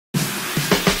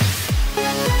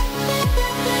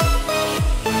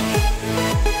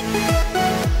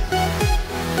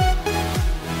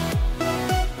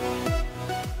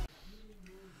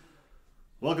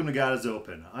Welcome to God is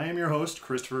Open. I am your host,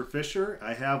 Christopher Fisher.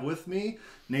 I have with me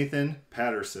Nathan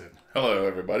Patterson. Hello,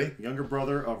 everybody. Younger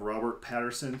brother of Robert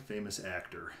Patterson, famous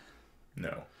actor.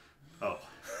 No. Oh.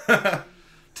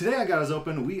 Today on God is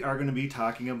Open, we are going to be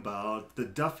talking about the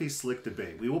Duffy Slick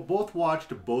debate. We will both watched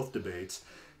both debates,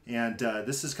 and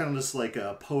this is kind of just like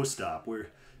a post-op.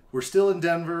 We're still in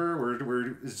Denver.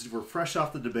 We're fresh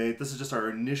off the debate. This is just our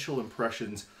initial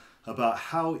impressions about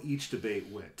how each debate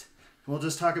went. And we'll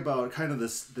just talk about kind of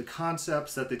the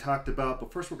concepts that they talked about,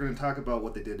 but first we're going to talk about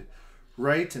what they did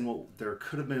right and what there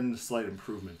could have been slight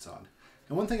improvements on.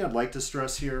 And one thing I'd like to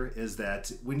stress here is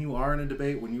that when you are in a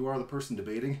debate, when you are the person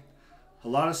debating, a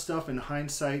lot of stuff in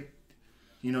hindsight,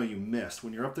 you missed.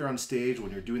 When you're up there on stage,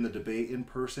 when you're doing the debate in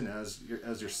person as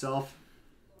yourself,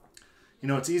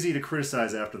 it's easy to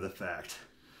criticize after the fact.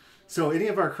 So any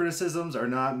of our criticisms are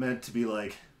not meant to be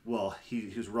like, well,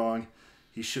 he was wrong,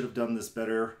 he should have done this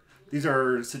better. These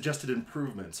are suggested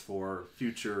improvements for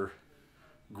future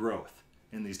growth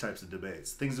in these types of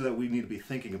debates. Things that we need to be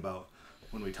thinking about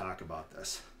when we talk about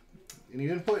this. Any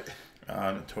input?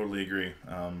 Totally agree.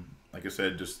 Like I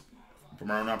said, just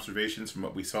from our own observations, from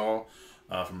what we saw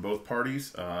from both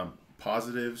parties,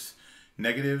 positives,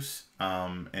 negatives,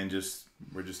 and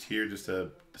we're just here just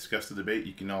to discuss the debate.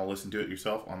 You can all listen to it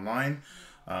yourself online.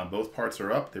 Both parts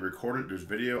are up. They recorded. There's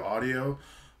video, audio.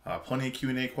 Plenty of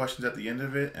Q&A questions at the end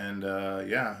of it, and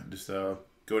just go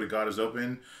to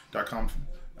godisopen.com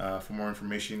for more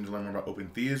information to learn more about open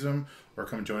theism, or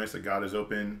come join us at God is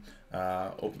Open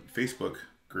Facebook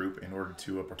group in order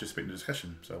to participate in the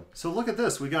discussion. So look at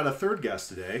this. We got a third guest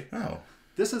today. Oh.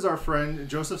 This is our friend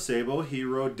Joseph Sabo. He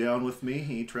rode down with me.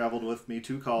 He traveled with me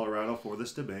to Colorado for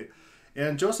this debate.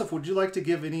 And Joseph, would you like to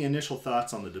give any initial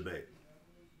thoughts on the debate?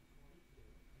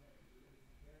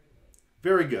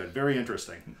 Very good. Very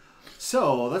interesting.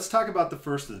 So let's talk about the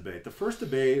first debate. The first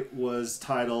debate was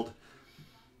titled,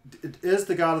 "Is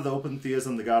the God of the Open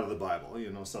Theism the God of the Bible?"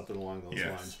 Something along those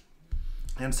lines.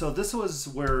 And so this was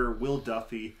where Will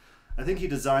Duffy, I think he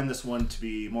designed this one to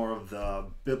be more of the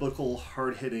biblical,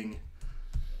 hard-hitting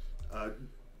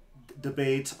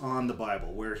debate on the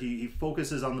Bible, where he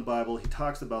focuses on the Bible, he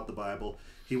talks about the Bible,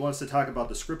 he wants to talk about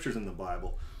the scriptures in the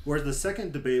Bible. Whereas the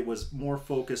second debate was more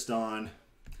focused on,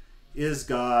 is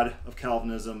God of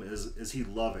Calvinism, is he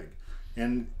loving?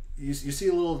 And you see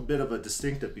a little bit of a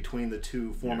distinctive between the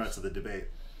two formats of the debate.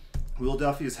 Will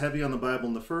Duffy is heavy on the Bible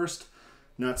in the first,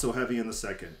 not so heavy in the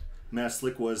second. Matt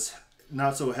Slick was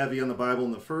not so heavy on the Bible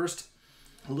in the first,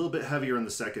 a little bit heavier in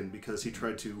the second, because he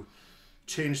tried to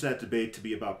change that debate to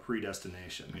be about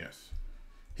predestination. Yes.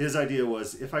 His idea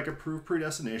was, if I could prove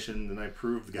predestination, then I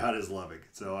proved God is loving.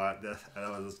 So that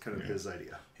was kind of his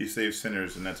idea. He saves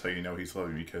sinners, and that's how you know he's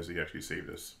loving, because he actually saved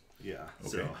us. Yeah.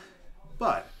 Okay.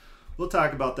 But we'll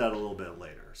talk about that a little bit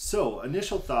later. So,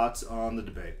 initial thoughts on the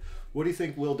debate. What do you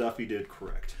think Will Duffy did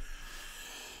correct?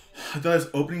 I thought his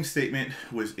opening statement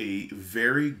was a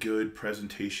very good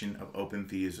presentation of open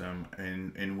theism,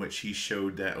 in which he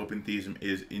showed that open theism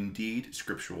is indeed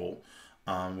scriptural.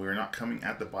 We're not coming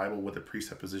at the Bible with a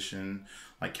presupposition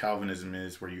like Calvinism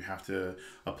is, where you have to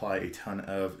apply a ton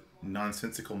of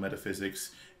nonsensical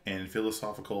metaphysics and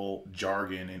philosophical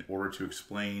jargon in order to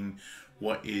explain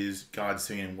what is God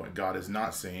saying and what God is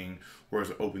not saying.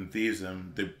 Whereas open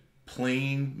theism, the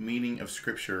plain meaning of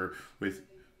Scripture with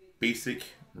basic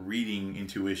reading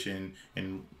intuition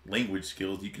and language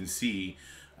skills, you can see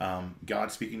God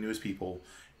speaking to his people,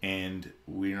 and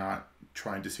we're not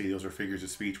trying to say those are figures of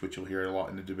speech, which you'll hear a lot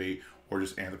in the debate, or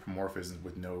just anthropomorphisms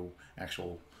with no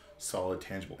actual solid,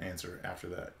 tangible answer after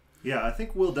that. Yeah, I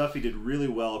think Will Duffy did really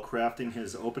well crafting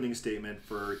his opening statement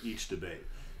for each debate.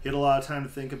 He had a lot of time to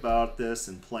think about this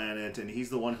and plan it, and he's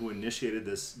the one who initiated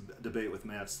this debate with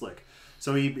Matt Slick.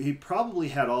 So he probably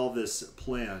had all this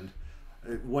planned,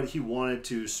 what he wanted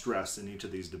to stress in each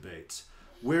of these debates.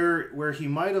 Where he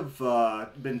might have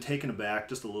been taken aback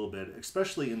just a little bit,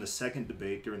 especially in the second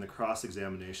debate during the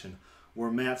cross-examination, where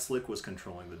Matt Slick was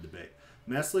controlling the debate.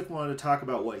 Matt Slick wanted to talk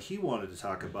about what he wanted to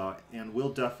talk about, and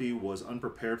Will Duffy was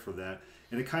unprepared for that,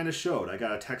 and it kind of showed. I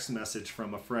got a text message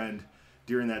from a friend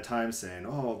during that time saying,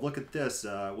 "Oh, look at this,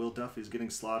 Will Duffy's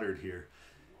getting slaughtered here."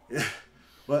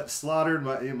 But slaughtered,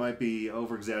 it might be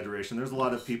over-exaggeration. There's a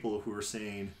lot of people who are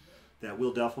saying that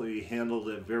Will Duffy handled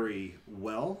it very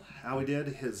well, how he did.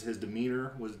 His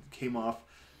demeanor came off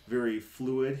very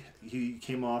fluid. He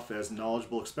came off as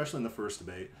knowledgeable, especially in the first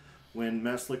debate. When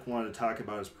Matt Slick wanted to talk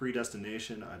about his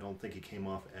predestination, I don't think he came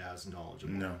off as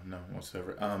knowledgeable. No,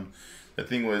 whatsoever. The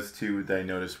thing was, too, that I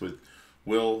noticed with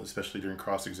Will, especially during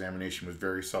cross-examination, was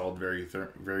very solid,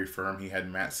 very firm. He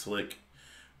had Matt Slick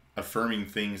affirming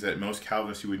things that most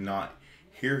Calvinists would not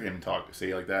hear him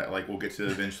say like that. Like we'll get to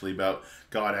eventually about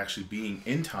God actually being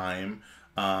in time,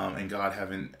 and God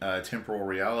having temporal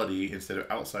reality instead of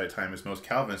outside time, as most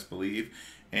Calvinists believe.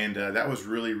 And that was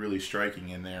really, really striking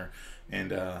in there.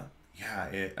 And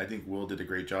I think Will did a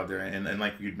great job there. And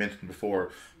like you'd mentioned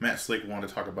before, Matt Slick wanted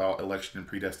to talk about election and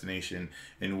predestination,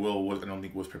 and Will I don't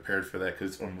think was prepared for that,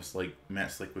 because it's almost like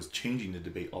Matt Slick was changing the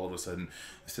debate all of a sudden.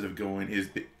 Instead of going, is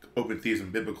open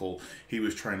theism biblical, he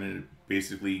was trying to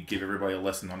basically give everybody a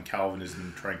lesson on Calvinism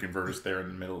and try and convert us there in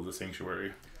the middle of the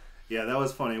sanctuary. Yeah, that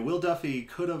was funny. Will Duffy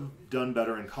could have done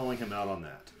better in calling him out on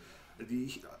that.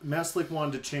 Matt Slick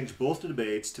wanted to change both the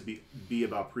debates to be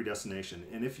about predestination.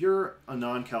 And if you're a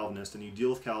non-Calvinist and you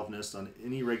deal with Calvinists on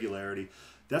any regularity,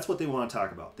 that's what they want to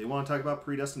talk about. They want to talk about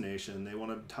predestination. They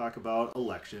want to talk about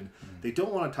election. They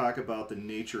don't want to talk about the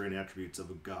nature and attributes of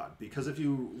a God. Because if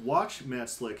you watch Matt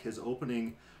Slick, his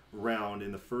opening round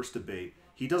in the first debate,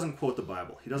 he doesn't quote the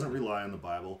Bible. He doesn't rely on the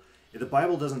Bible. The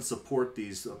Bible doesn't support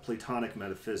these Platonic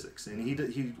metaphysics. And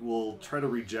he will try to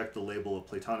reject the label of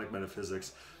Platonic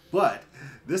metaphysics. But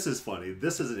this is funny.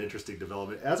 This is an interesting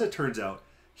development. As it turns out,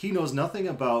 he knows nothing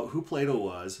about who Plato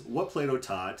was, what Plato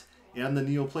taught, and the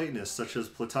Neoplatonists, such as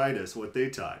Plotinus, what they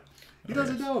taught. He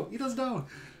doesn't know. He doesn't know.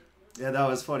 Yeah, that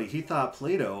was funny. He thought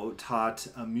Plato taught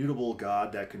a mutable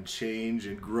God that can change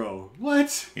and grow.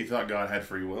 What? He thought God had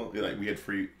free will. Like we had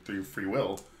free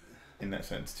will in that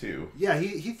sense, too. Yeah,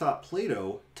 he thought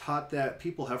Plato taught that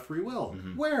people have free will.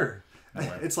 Mm-hmm. Where?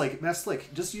 Nowhere. It's like, Matt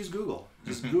Slick, just use Google.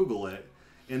 Just Google it.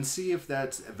 And see if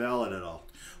that's valid at all.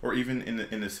 Or even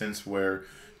in the sense where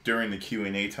during the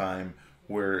Q&A time,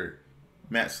 where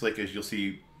Matt Slick, as you'll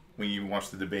see when you watch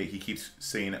the debate, he keeps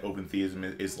saying that open theism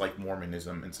is like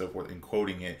Mormonism and so forth, and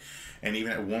quoting it. And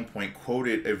even at one point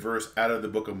quoted a verse out of the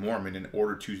Book of Mormon in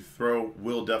order to throw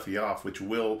Will Duffy off, which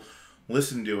Will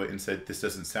listened to it and said, this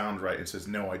doesn't sound right, and says,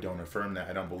 no, I don't affirm that,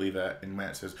 I don't believe that. And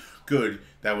Matt says, good,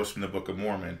 that was from the Book of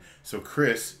Mormon. So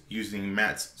Chris, using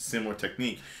Matt's similar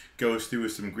technique, goes through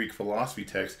some Greek philosophy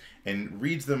texts and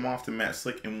reads them off to Matt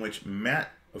Slick, in which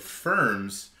Matt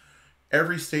affirms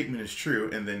every statement is true,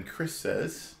 and then Chris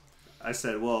says, I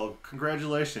said, well,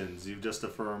 congratulations, you've just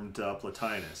affirmed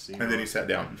Plotinus. You know? And then he sat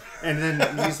down. And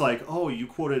then he's like, oh, you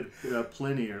quoted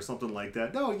Pliny or something like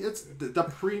that. No, it's the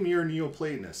premier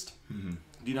Neoplatonist. Mm-hmm.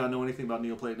 Do you not know anything about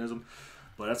Neoplatonism?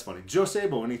 But that's funny. Joe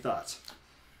Sabo, any thoughts?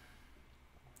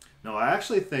 No, I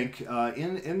actually think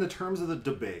in the terms of the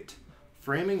debate,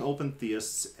 framing open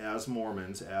theists as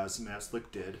Mormons, as Matt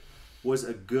Slick did, was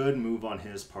a good move on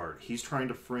his part. He's trying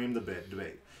to frame the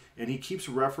debate. And he keeps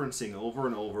referencing over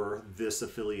and over this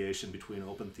affiliation between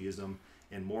open theism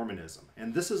and Mormonism.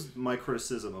 And this is my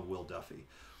criticism of Will Duffy.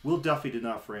 Will Duffy did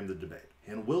not frame the debate.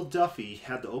 And Will Duffy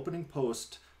had the opening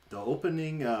post, the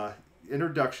opening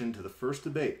introduction to the first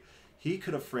debate. He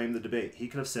could have framed the debate. He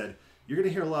could have said, you're going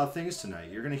to hear a lot of things tonight.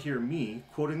 You're going to hear me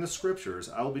quoting the scriptures.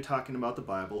 I will be talking about the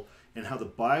Bible and how the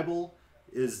Bible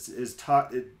is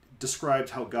taught. It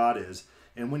describes how God is.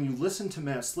 And when you listen to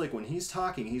Matt Slick, when he's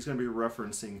talking, he's going to be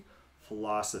referencing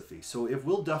philosophy. So if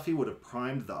Will Duffy would have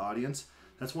primed the audience,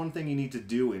 that's one thing you need to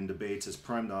do in debates, is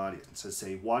prime the audience and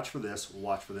say, watch for this,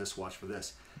 watch for this, watch for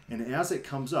this. And as it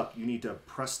comes up, you need to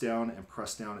press down and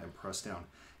press down and press down.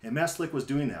 And Matt Slick was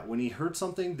doing that. When he heard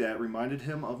something that reminded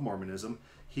him of Mormonism,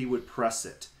 he would press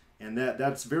it. And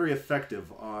that's very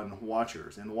effective on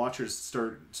watchers. And watchers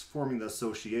start forming the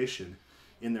association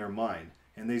in their mind.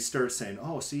 And they start saying,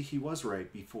 oh, see, he was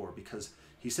right before, because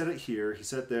he said it here, he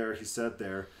said it there, he said it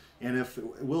there. And if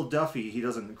Will Duffy, he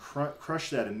doesn't crush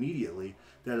that immediately,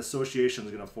 that association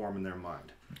is going to form in their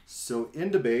mind. So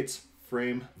in debates,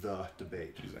 frame the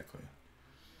debate. Exactly.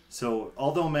 So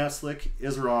although Matt Slick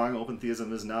is wrong, open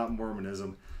theism is not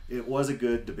Mormonism, it was a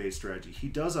good debate strategy. He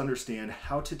does understand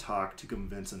how to talk to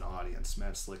convince an audience.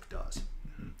 Matt Slick does.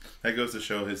 Mm-hmm. That goes to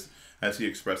show as he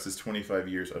expressed his 25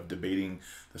 years of debating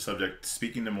the subject,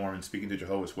 speaking to Mormons, speaking to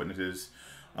Jehovah's Witnesses.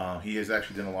 He has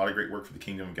actually done a lot of great work for the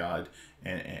kingdom of God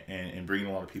and bringing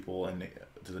a lot of people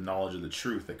to the knowledge of the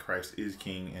truth that Christ is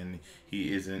king and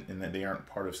he isn't, and that they aren't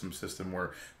part of some system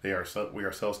where we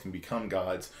ourselves can become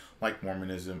gods like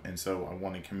Mormonism. And so I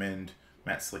want to commend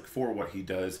Matt Slick for what he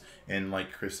does. And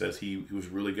like Chris says, he was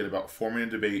really good about forming a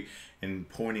debate and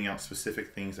pointing out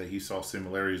specific things that he saw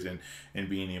similarities in and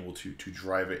being able to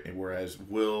drive it, whereas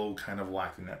Will kind of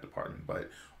lacked in that department. But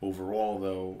overall,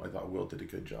 though, I thought Will did a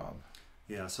good job.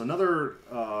 Yeah, so another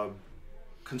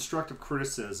constructive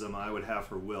criticism I would have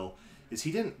for Will is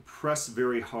he didn't press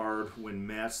very hard when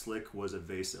Matt Slick was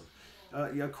evasive.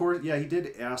 Of course, he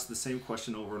did ask the same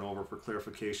question over and over for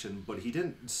clarification, but he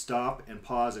didn't stop and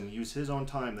pause and use his own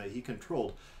time that he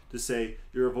controlled to say,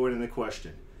 you're avoiding the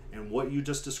question. And what you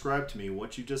just described to me,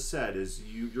 what you just said, is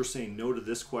you're saying no to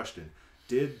this question.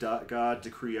 Did God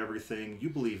decree everything? You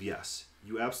believe yes.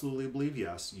 You absolutely believe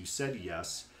yes. You said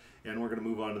yes. And we're going to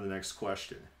move on to the next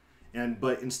question.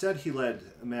 But instead he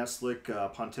let Matt Slick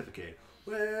pontificate.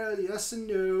 Well, yes and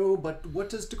no, but what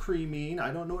does decree mean?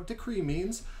 I don't know what decree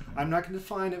means. I'm not going to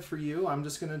define it for you. I'm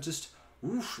just going to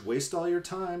waste all your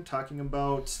time talking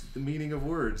about the meaning of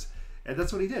words. And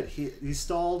that's what he did. He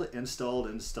stalled and stalled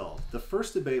and stalled. The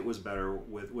first debate was better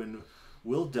when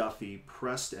Will Duffy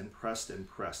pressed and pressed and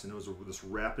pressed, and it was this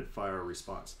rapid-fire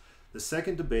response. The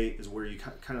second debate is where you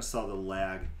kind of saw the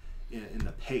lag in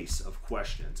the pace of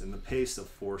questions and the pace of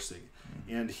forcing.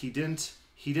 And he didn't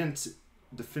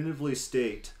definitively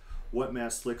state what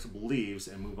Matt Slick believes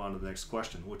and move on to the next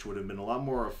question, which would have been a lot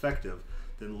more effective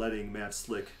than letting Matt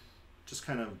Slick just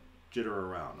kind of jitter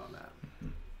around on that.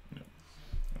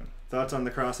 Thoughts on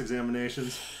the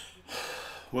cross-examinations?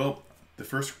 Well, the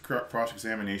first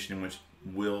cross-examination in which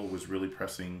Will was really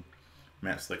pressing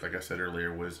Matt Slick, like I said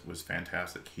earlier, was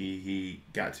fantastic. He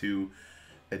got to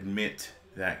admit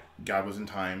that God was in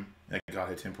time, that God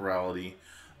had temporality.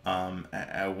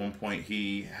 At one point,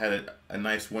 he had a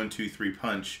nice 1-2-3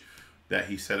 punch that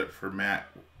he set up for Matt,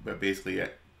 but basically,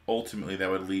 ultimately, that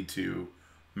would lead to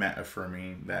Matt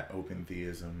affirming that open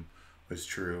theism was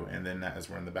true. And then that is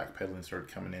when the backpedaling started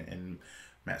coming in, and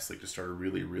Matt Slick just started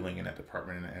really reeling in that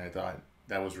department. And I thought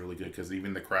that was really good, because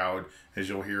even the crowd, as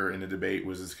you'll hear in the debate,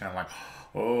 was just kind of like,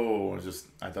 oh,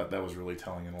 I thought that was really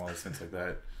telling in a lot of sense like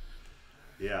that.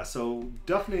 Yeah, so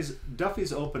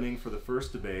Duffy's opening for the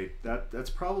first debate, that's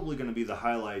probably going to be the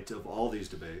highlight of all these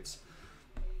debates,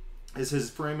 is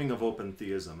his framing of open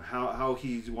theism, how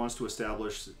he wants to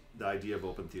establish the idea of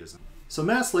open theism. So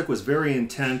Matt Slick was very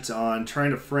intent on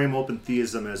trying to frame open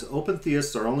theism as open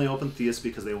theists are only open theists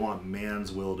because they want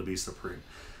man's will to be supreme.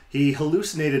 He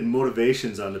hallucinated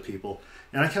motivations onto people,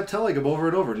 and I kept telling him over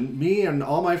and over, me and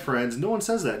all my friends, no one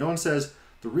says that. No one says,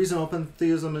 the reason open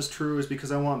theism is true is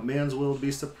because I want man's will to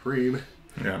be supreme.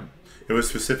 Yeah. It was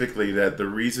specifically that the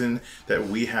reason that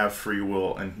we have free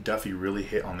will, and Duffy really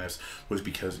hit on this, was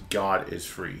because God is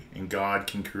free, and God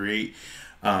can create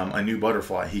a new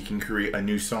butterfly. He can create a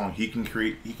new song. He can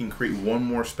create one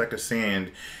more speck of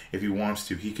sand if he wants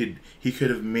to. He could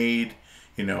have made,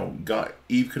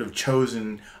 Eve could have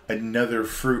chosen another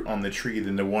fruit on the tree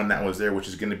than the one that was there, which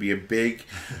is going to be a big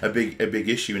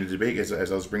issue in the debate. As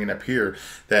I was bringing up here,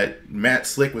 that Matt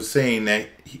Slick was saying that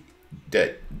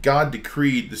that God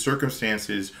decreed the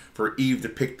circumstances for Eve to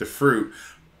pick the fruit,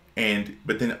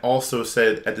 but then also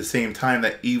said at the same time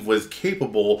that Eve was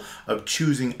capable of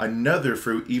choosing another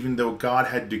fruit, even though God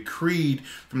had decreed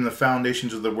from the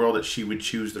foundations of the world that she would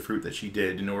choose the fruit that she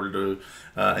did in order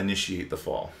to initiate the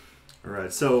fall. All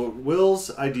right, so Will's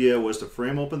idea was to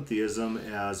frame open theism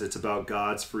as it's about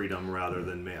God's freedom rather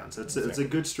than man's. It's a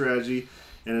good strategy,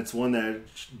 and it's one that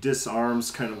disarms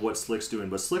kind of what Slick's doing.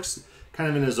 But Slick's kind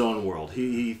of in his own world.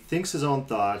 He thinks his own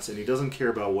thoughts, and he doesn't care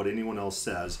about what anyone else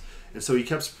says. And so he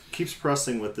keeps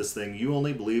pressing with this thing. You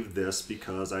only believe this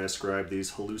because I ascribe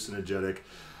these hallucinogenic,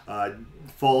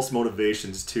 false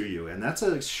motivations to you. And that's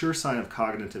a sure sign of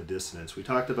cognitive dissonance. We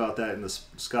talked about that in the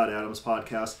Scott Adams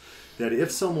podcast, that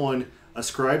if someone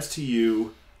ascribes to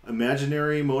you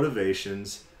imaginary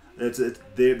motivations,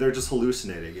 they're just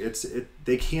hallucinating.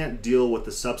 They can't deal with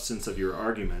the substance of your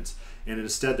arguments, and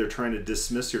instead they're trying to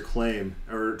dismiss your claim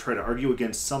or try to argue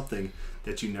against something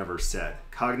that you never said.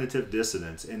 Cognitive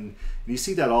dissonance, and you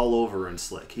see that all over in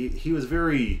Slick. He was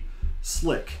very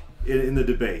slick in the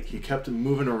debate. He kept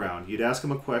moving around. You'd ask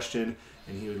him a question,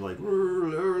 and he would like,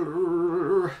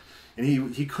 and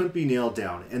he couldn't be nailed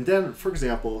down. And then, for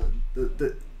example,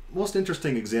 the most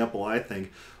interesting example, I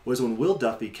think, was when Will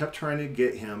Duffy kept trying to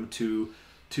get him to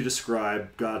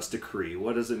describe God's decree.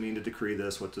 What does it mean to decree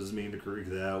this? What does it mean to decree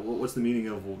that? What's the meaning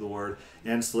of the word?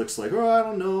 And Slick's like, oh, I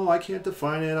don't know. I can't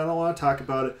define it. I don't want to talk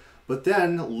about it. But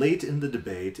then, late in the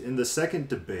debate, in the second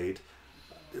debate,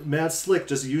 Matt Slick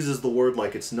just uses the word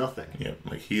like it's nothing. Yeah,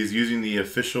 like he's using the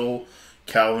official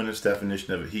Calvinist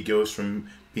definition of it. He goes from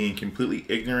being completely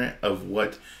ignorant of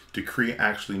what decree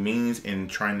actually means and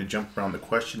trying to jump around the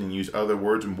question and use other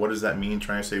words and what does that mean,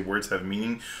 trying to say words have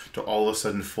meaning, to all of a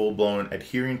sudden full-blown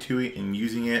adhering to it and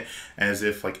using it as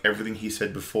if like everything he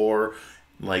said before,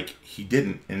 like he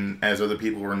didn't. And as other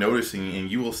people were noticing, and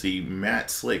you will see,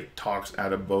 Matt Slick talks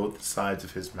out of both sides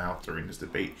of his mouth during this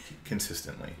debate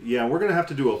consistently. Yeah, we're going to have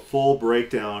to do a full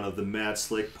breakdown of the Matt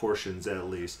Slick portions at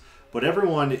least. But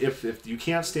everyone, if you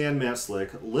can't stand Matt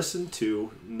Slick, listen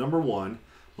to, number one,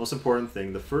 most important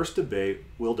thing, the first debate,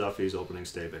 Will Duffy's opening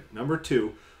statement. Number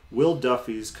two, Will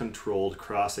Duffy's controlled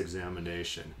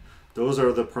cross-examination. Those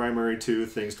are the primary two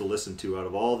things to listen to out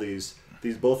of all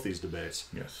both these debates.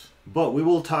 Yes. But we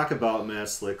will talk about Matt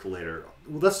Slick later.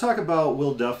 Let's talk about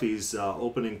Will Duffy's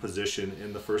opening position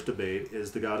in the first debate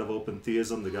is the God of open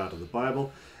theism, the God of the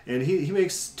Bible. And he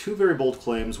makes two very bold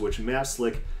claims which Matt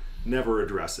Slick never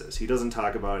addresses. He doesn't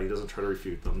talk about it. He doesn't try to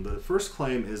refute them. The first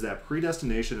claim is that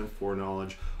predestination and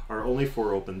foreknowledge are only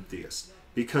for open theists.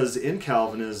 Because in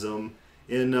Calvinism,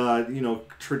 in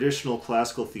traditional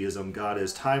classical theism, God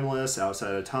is timeless,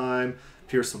 outside of time,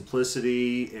 pure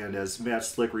simplicity, and as Matt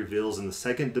Slick reveals in the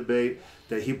second debate,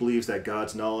 that he believes that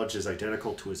God's knowledge is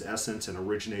identical to his essence and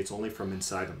originates only from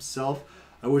inside himself.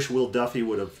 I wish Will Duffy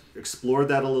would have explored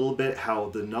that a little bit, how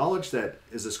the knowledge that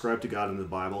is ascribed to God in the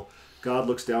Bible, God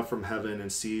looks down from heaven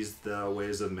and sees the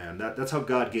ways of man. That's how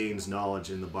God gains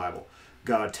knowledge in the Bible.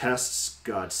 God tests,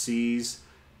 God sees,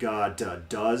 God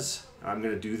does. I'm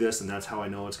going to do this, and that's how I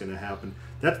know it's going to happen.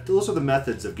 Those are the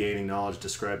methods of gaining knowledge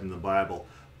described in the Bible.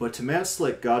 But to Matt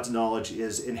Slick, God's knowledge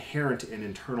is inherent and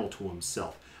internal to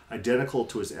himself, identical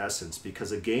to his essence,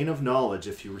 because a gain of knowledge,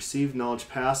 if you receive knowledge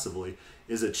passively,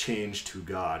 is a change to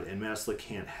God, and Matt Slick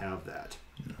can't have that.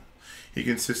 No. He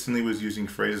consistently was using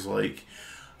phrases like,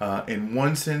 in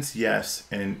one sense, yes,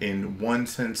 and in one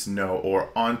sense, no, or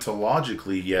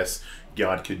ontologically, yes,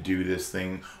 God could do this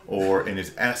thing, or in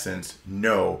his essence,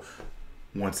 no.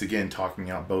 Once again, talking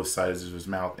out both sides of his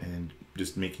mouth and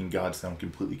just making God sound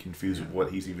completely confused with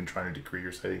what he's even trying to decree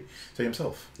or say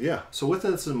himself. Yeah. So with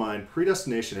this in mind,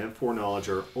 predestination and foreknowledge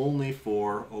are only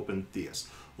for open theists.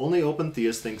 Only open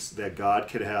theists thinks that God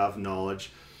could have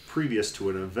knowledge previous to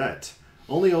an event.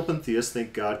 Only open theists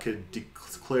think God could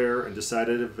declare and decide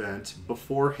an event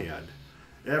beforehand.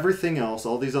 Everything else,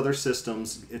 all these other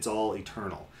systems, it's all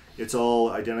eternal. It's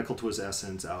all identical to his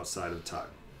essence outside of time.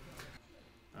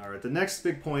 All right, the next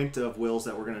big point of Will's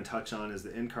that we're going to touch on is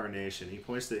the incarnation. He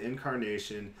points to the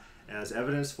incarnation as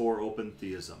evidence for open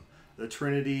theism, the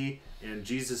Trinity and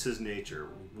Jesus' nature.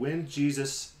 When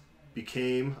Jesus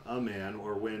became a man,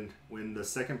 or when the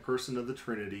second person of the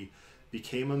Trinity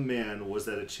became a man, was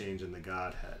that a change in the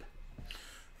Godhead?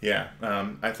 Yeah,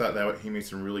 I thought that he made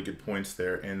some really good points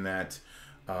there in that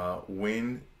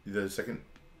when the second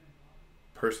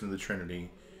person of the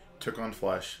Trinity took on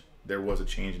flesh, there was a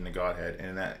change in the Godhead,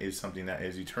 and that is something that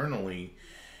has eternally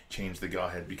changed the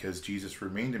Godhead, because Jesus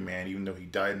remained a man even though he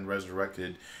died and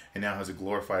resurrected and now has a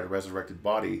glorified resurrected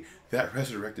body. That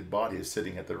resurrected body is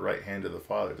sitting at the right hand of the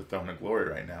Father, the throne of glory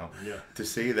right now. Yeah. To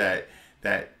say that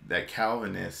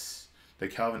Calvinist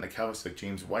like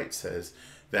James White says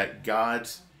that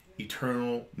God's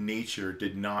eternal nature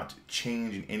did not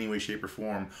change in any way, shape, or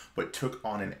form, but took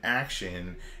on an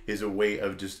action, is a way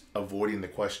of just avoiding the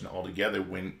question altogether.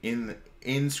 When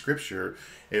in Scripture,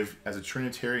 if as a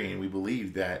Trinitarian we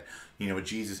believe that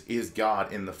Jesus is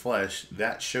God in the flesh,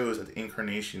 that shows at the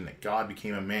incarnation that God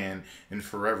became a man, and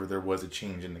forever there was a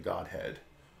change in the Godhead.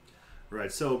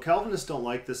 Right. So Calvinists don't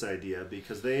like this idea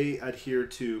because they adhere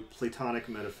to Platonic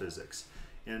metaphysics.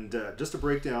 And just a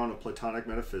breakdown of Platonic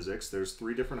metaphysics, there's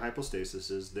three different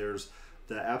hypostases. There's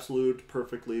the absolute,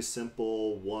 perfectly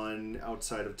simple, one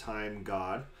outside of time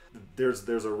God. There's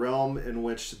a realm in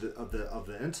which of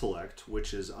the intellect,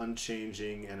 which is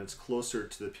unchanging and it's closer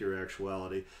to the pure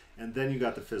actuality. And then you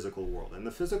got the physical world. And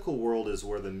the physical world is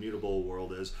where the mutable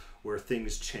world is, where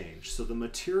things change. So the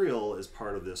material is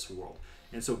part of this world.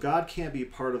 And so God can't be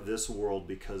part of this world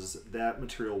because that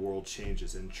material world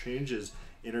changes, and changes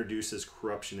introduces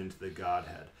corruption into the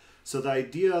Godhead. So the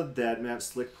idea that Matt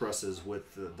Slick presses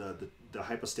with the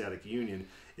hypostatic union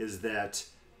is that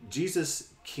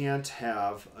Jesus can't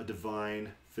have a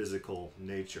divine physical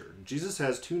nature. Jesus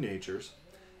has two natures,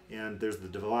 and there's the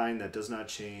divine that does not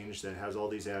change, that has all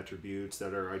these attributes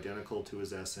that are identical to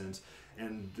his essence.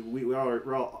 And we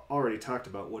already talked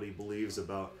about what he believes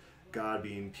about God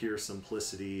being pure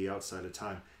simplicity outside of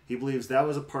time. He believes that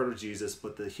was a part of Jesus,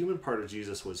 but the human part of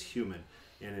Jesus was human,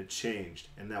 and it changed,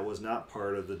 and that was not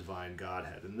part of the divine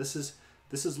Godhead. And this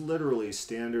is literally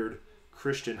standard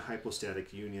Christian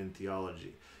hypostatic union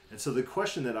theology. And so the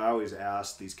question that I always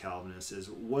ask these Calvinists is,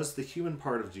 was the human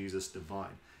part of Jesus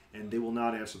divine? And they will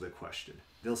not answer the question.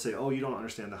 They'll say, oh, you don't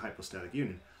understand the hypostatic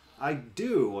union. I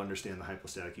do understand the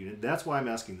hypostatic union. That's why I'm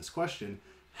asking this question,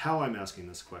 how I'm asking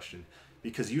this question,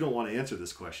 because you don't want to answer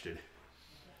this question.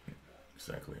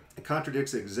 Exactly. It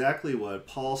contradicts exactly what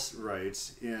Paul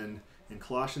writes in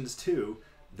Colossians 2,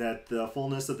 that the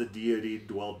fullness of the deity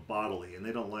dwelled bodily, and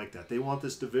they don't like that. They want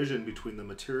this division between the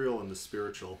material and the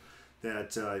spiritual.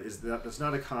 That's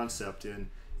not a concept in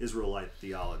Israelite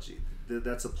theology.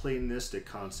 That's a Platonistic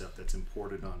concept that's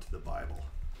imported onto the Bible.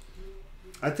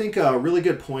 I think a really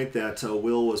good point that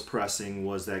Will was pressing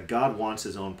was that God wants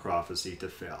his own prophecy to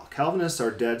fail. Calvinists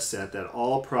are dead set that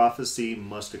all prophecy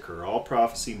must occur, all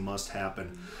prophecy must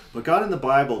happen. But God in the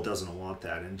Bible doesn't want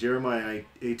that. In Jeremiah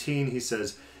 18, he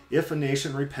says, if a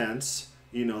nation repents,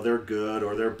 they're good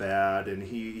or they're bad, and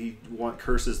he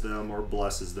curses them or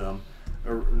blesses them,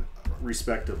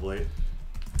 respectively.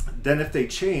 Then if they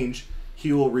change,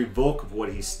 he will revoke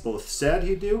what he both said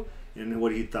he'd do and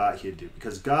what he thought he'd do,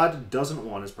 because God doesn't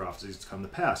want his prophecies to come to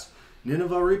pass.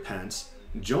 Nineveh repents.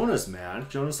 Jonah's mad.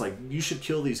 Jonah's like, you should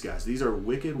kill these guys. These are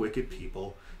wicked, wicked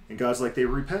people. And God's like, they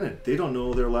repented. They don't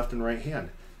know their left and right hand.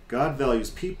 God values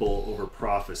people over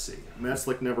prophecy. Matt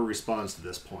Slick never responds to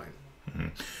this point. Mm-hmm.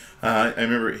 I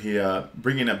remember he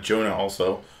bringing up Jonah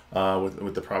also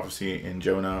with the prophecy in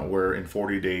Jonah, where in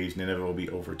 40 days Nineveh will be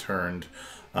overturned.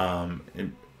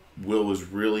 And Will was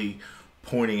really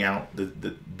pointing out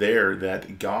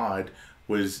that God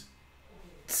was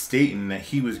stating that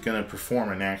he was going to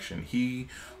perform an action. He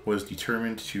was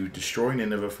determined to destroy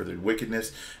Nineveh for their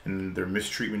wickedness and their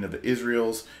mistreatment of the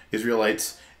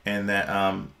Israelites, and that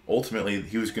ultimately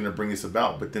he was going to bring this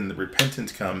about. But then the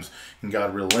repentance comes, and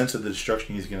God relents of the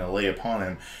destruction he's going to lay upon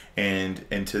him.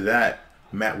 And to that,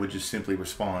 Matt would just simply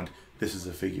respond, this is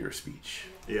a figure of speech.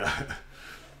 Yeah.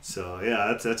 So,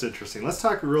 yeah, that's interesting. Let's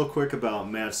talk real quick about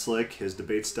Matt Slick, his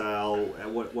debate style,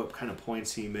 what kind of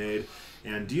points he made.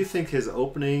 And do you think his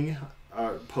opening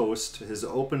post, his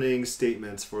opening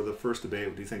statements for the first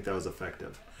debate, do you think that was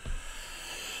effective?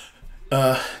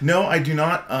 No, I do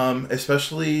not.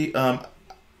 Especially,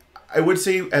 I would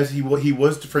say as he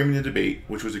was framing the debate,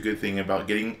 which was a good thing about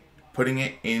putting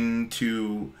it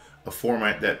into a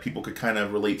format that people could kind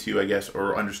of relate to, I guess,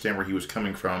 or understand where he was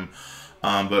coming from.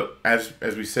 But as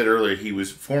we said earlier, he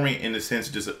was forming it in the sense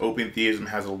just that open theism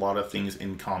has a lot of things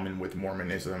in common with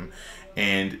Mormonism.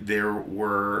 And there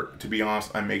were, to be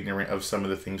honest, I'm ignorant of some of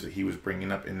the things that he was bringing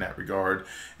up in that regard.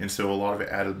 And so a lot of it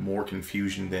added more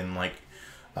confusion than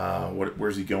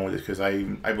where's he going with this? Because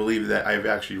I believe that I've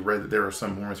actually read that there are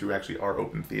some Mormons who actually are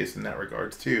open theists in that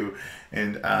regards too.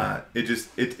 And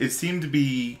it seemed to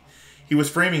be, he was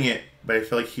framing it, but I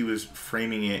feel like he was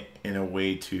framing it in a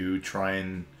way to try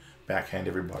and backhand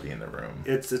everybody in the room.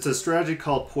 It's a strategy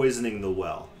called poisoning the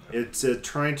well. It's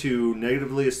trying to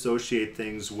negatively associate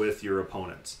things with your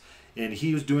opponents. And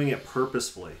he was doing it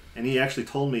purposefully. And he actually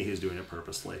told me he was doing it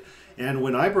purposefully. And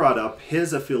when I brought up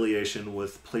his affiliation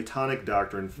with Platonic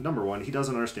doctrine, number one, he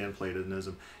doesn't understand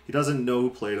Platonism. He doesn't know who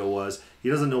Plato was. He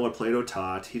doesn't know what Plato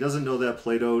taught. He doesn't know that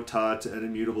Plato taught an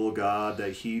immutable God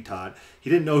that he taught. He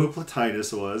didn't know who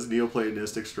Plotinus was,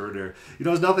 Neoplatonist extraordinaire. He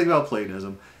knows nothing about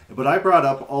Platonism. But I brought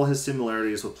up all his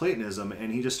similarities with Platonism,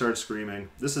 and he just started screaming.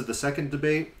 This is the second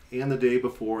debate and the day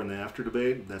before and the after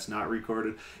debate. That's not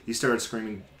recorded. He started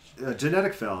screaming,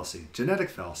 genetic fallacy, genetic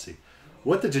fallacy.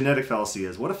 What the genetic fallacy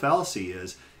is, what a fallacy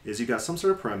is you got some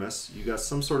sort of premise, you got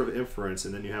some sort of inference,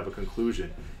 and then you have a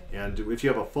conclusion. And if you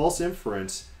have a false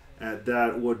inference,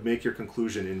 that would make your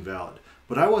conclusion invalid.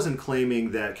 But I wasn't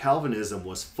claiming that Calvinism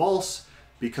was false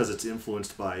because it's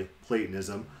influenced by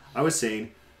Platonism. I was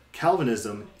saying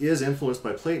Calvinism is influenced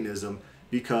by Platonism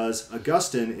because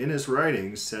Augustine, in his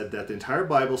writings, said that the entire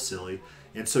Bible is silly,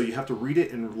 and so you have to read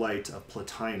it in light of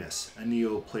Plotinus, a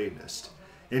Neoplatonist.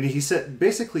 And he said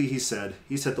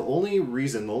the only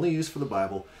use for the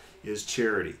Bible is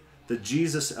charity. The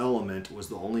Jesus element was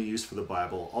the only use for the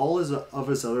Bible. All of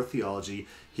his other theology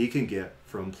he can get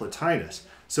from Plotinus.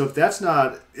 So if that's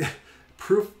not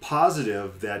proof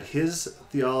positive that his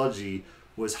theology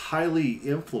was highly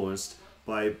influenced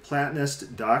by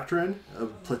Platonist doctrine,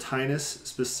 of Plotinus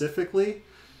specifically,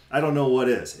 I don't know what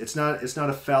is. It's not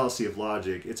a fallacy of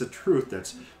logic. It's a truth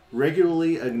that's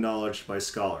regularly acknowledged by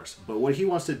scholars. But what he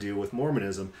wants to do with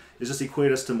Mormonism is just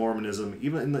equate us to Mormonism,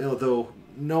 even though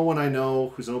no one I know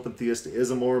who's an open theist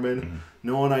is a Mormon. Mm-hmm.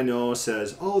 No one I know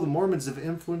says, oh, the Mormons have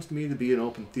influenced me to be an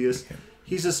open theist. Okay.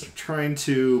 He's just trying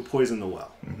to poison the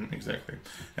well. Mm-hmm, exactly.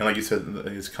 And like you said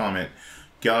in his comment,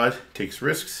 God takes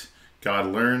risks, God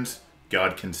learns,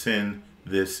 God can sin.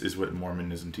 This is what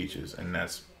Mormonism teaches, and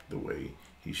that's the way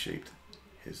he shaped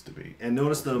his debate. And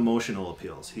notice the emotional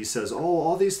appeals. He says, oh,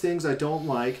 all these things I don't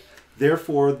like,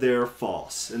 therefore they're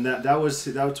false. And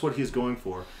that's what he's going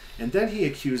for. And then he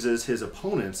accuses his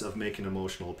opponents of making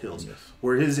emotional appeals, yes,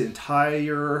 where his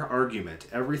entire argument,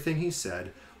 everything he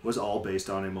said, was all based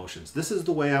on emotions. This is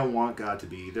the way I want God to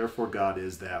be, therefore God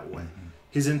is that way. Mm-hmm.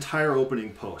 His entire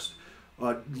opening post.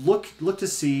 Look to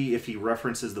see if he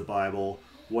references the Bible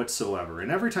whatsoever.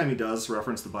 And every time he does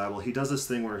reference the Bible, he does this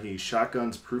thing where he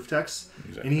shotguns proof texts,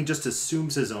 and he just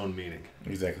assumes his own meaning.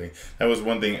 Exactly. That was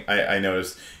one thing I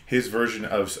noticed. His version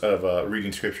of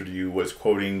reading scripture to you was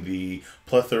quoting the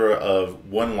plethora of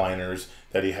one-liners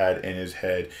that he had in his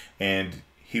head, and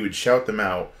he would shout them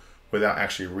out without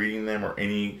actually reading them or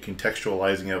any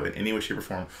contextualizing of it in any way, shape, or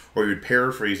form, or he would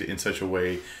paraphrase it in such a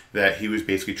way that he was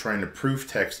basically trying to proof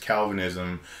text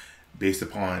Calvinism based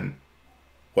upon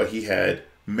what he had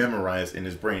memorized in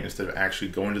his brain instead of actually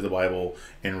going to the Bible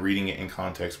and reading it in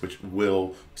context, which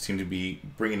Will seem to be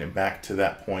bringing it back to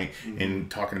that point in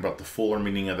talking about the fuller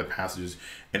meaning of the passages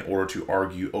in order to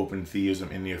argue open theism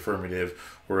in the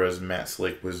affirmative, whereas Matt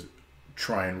Slick was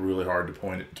trying really hard to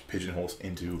point it to pigeonholes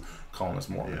into calling us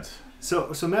Mormons.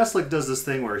 Yeah. So Matt Slick does this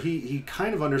thing where he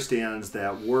kind of understands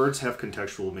that words have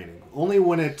contextual meaning only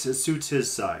when it suits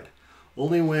his side,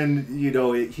 only when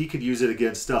he could use it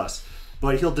against us.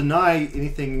 But he'll deny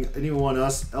anyone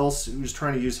else who's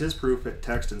trying to use his proof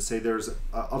text and say there's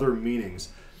other meanings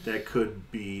that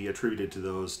could be attributed to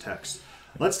those texts.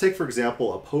 Let's take, for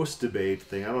example, a post-debate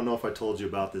thing. I don't know if I told you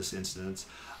about this instance.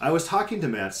 I was talking to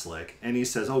Matt Slick, and he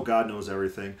says, "Oh, God knows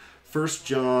everything." 1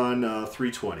 John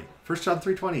 3:20. 1 John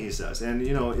 3:20, he says. And,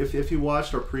 if you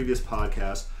watched our previous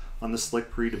podcast on the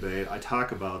Slick pre-debate, I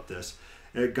talk about this.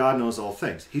 God knows all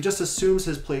things. He just assumes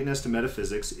his Platonist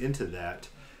metaphysics into that.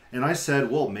 And I said,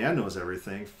 well, man knows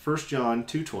everything. 1 John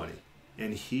 2:20.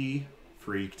 And he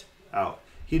freaked out.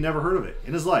 He'd never heard of it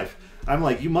in his life. I'm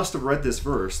like, you must have read this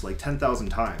verse like 10,000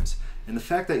 times. And the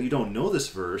fact that you don't know this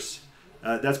verse,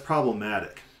 that's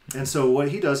problematic. And so what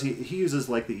he does, he uses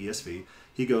like the ESV.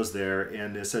 He goes there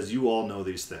and it says, you all know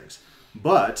these things.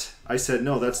 But I said,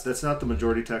 no, that's not the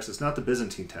majority text. It's not the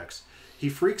Byzantine text. He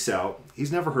freaks out.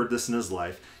 He's never heard this in his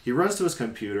life. He runs to his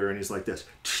computer and he's like this.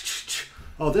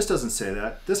 Oh, this doesn't say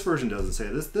that. This version doesn't say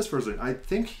this. This version. I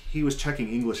think he was checking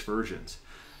English versions.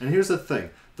 And here's the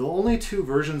thing. The only two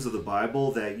versions of the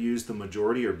Bible that use the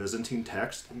majority or Byzantine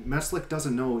text, Matt Slick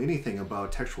doesn't know anything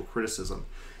about textual criticism.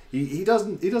 He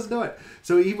doesn't know it.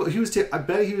 So he was I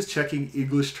bet he was checking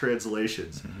English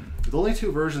translations. Mm-hmm. The only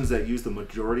two versions that use the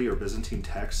majority or Byzantine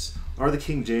texts are the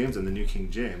King James and the New King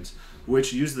James,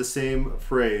 which use the same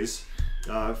phrase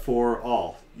for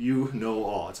all. You know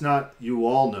all. It's not you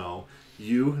all know.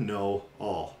 You know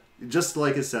all. Just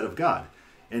like it said of God.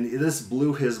 And this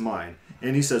blew his mind.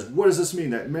 And he says, what does this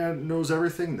mean? That man knows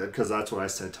everything? Because that's what I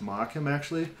said to mock him,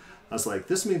 actually. I was like,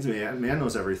 this means man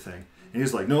knows everything. And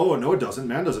he's like, no, it doesn't.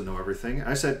 Man doesn't know everything.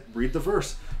 I said, read the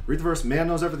verse. Read the verse. Man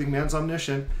knows everything. Man's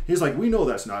omniscient. He's like, we know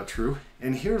that's not true.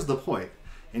 And here's the point.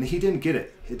 And he didn't get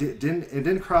it. It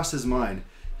didn't cross his mind.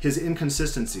 His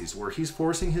inconsistencies, where he's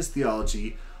forcing his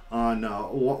theology on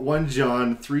 1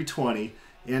 John 3:20,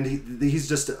 and he's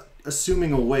just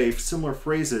assuming away similar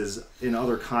phrases in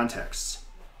other contexts.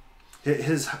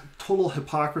 His total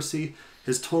hypocrisy,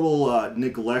 his total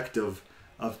neglect of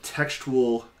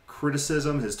textual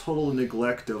criticism, his total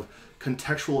neglect of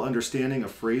contextual understanding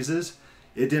of phrases,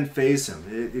 it didn't faze him.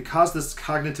 It caused this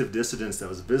cognitive dissonance that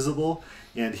was visible,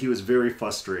 and he was very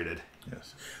frustrated.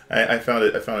 Yes, I found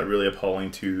it really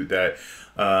appalling too that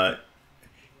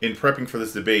in prepping for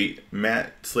this debate,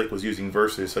 Matt Slick was using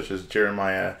verses such as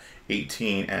Jeremiah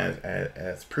 18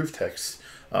 as proof texts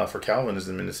for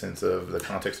Calvinism in the sense of the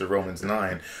context of Romans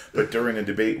 9. But during the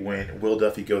debate, when Will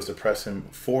Duffy goes to press him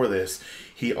for this,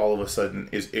 he all of a sudden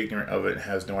is ignorant of it and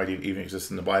has no idea it even exists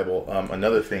in the Bible.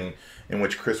 Another thing in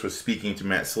which Chris was speaking to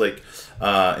Matt Slick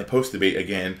in post-debate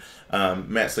again,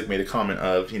 Matt Slick made a comment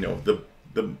of,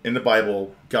 in the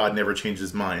Bible, God never changes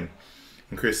his mind.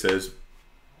 And Chris says,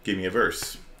 give me a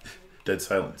verse. Dead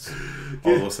silence.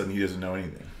 All of a sudden, he doesn't know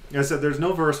anything. I said, there's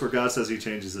no verse where God says he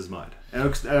changes his mind.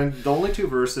 And the only two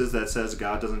verses that says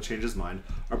God doesn't change his mind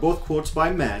are both quotes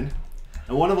by men.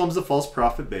 And one of them's the false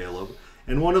prophet Balaam.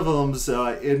 And one of them's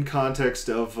in context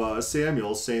of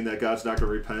Samuel saying that God's not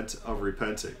going to repent of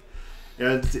repenting.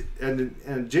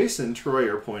 And Jason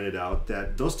Troyer pointed out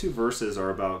that those two verses are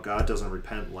about God doesn't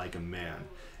repent like a man.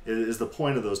 It is the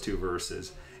point of those two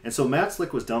verses. And so Matt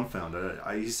Slick was dumbfounded.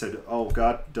 He said, oh,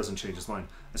 God doesn't change his mind.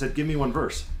 I said, give me one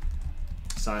verse.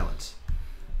 Silence.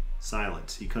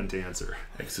 He couldn't answer.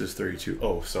 Exodus 32.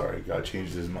 Oh, sorry. God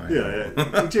changed his mind.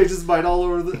 Yeah. He changed his mind all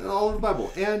over the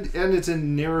Bible. And it's a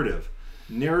narrative.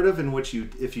 Narrative in which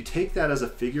if you take that as a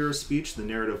figure of speech, the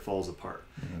narrative falls apart.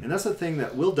 Mm-hmm. And that's the thing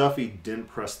that Will Duffy didn't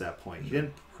press that point. He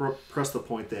didn't press the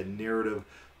point that narrative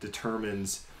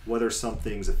determines whether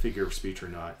something's a figure of speech or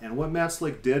not. And what Matt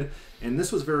Slick did, and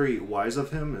this was very wise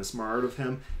of him and smart of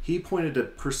him, he pointed to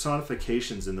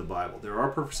personifications in the Bible. There are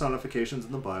personifications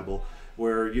in the Bible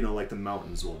where, you know, like the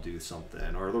mountains will do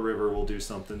something, or the river will do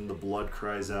something, the blood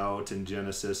cries out in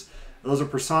Genesis. Those are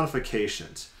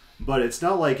personifications. But it's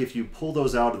not like if you pull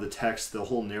those out of the text, the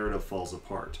whole narrative falls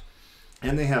apart.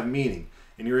 And they have meaning,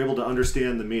 and you're able to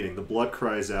understand the meaning. The blood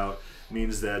cries out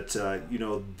means that, you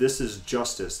know, this is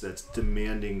justice that's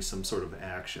demanding some sort of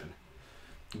action.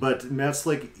 But Matt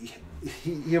Slick,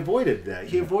 he avoided that.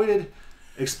 He avoided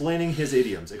explaining his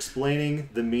idioms, explaining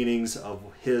the meanings of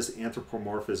his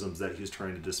anthropomorphisms that he's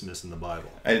trying to dismiss in the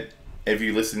Bible. If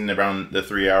you listen around the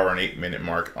 3 hour and 8 minute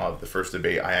mark of the first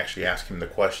debate, I actually asked him the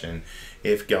question,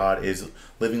 if God is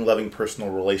living, loving, personal,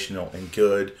 relational, and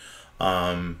good,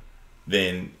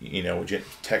 then, you know,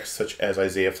 texts such as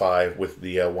Isaiah 5 with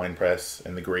the winepress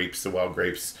and the grapes, the wild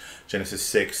grapes, Genesis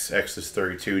 6, Exodus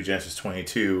 32, Genesis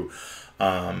 22,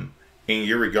 in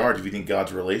your regard, if you think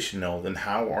God's relational, then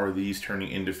how are these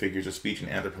turning into figures of speech and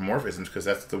anthropomorphisms? Because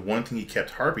that's the one thing he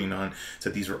kept harping on, is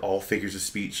that these were all figures of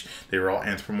speech. They were all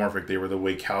anthropomorphic. They were the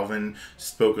way Calvin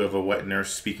spoke of a wet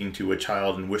nurse speaking to a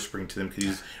child and whispering to them,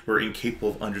 because we're incapable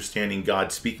of understanding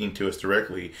God speaking to us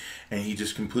directly. And he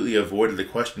just completely avoided the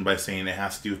question by saying it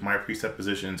has to do with my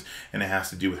presuppositions and it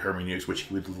has to do with hermeneutics, which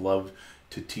he would love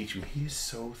to teach you. He's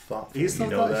so thoughtful. He's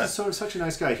such a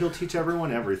nice guy. He'll teach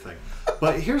everyone everything.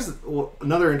 But here's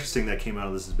another interesting that came out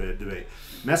of this debate.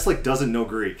 Matt Slick doesn't know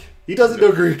Greek. He doesn't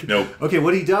know Greek. Nope. Okay,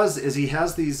 what he does is he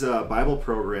has these Bible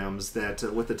programs that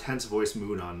with the tense voice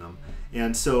mood on them.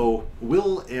 And so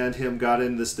Will and him got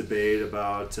in this debate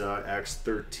about Acts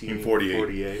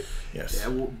 13:48. Yes.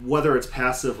 Whether it's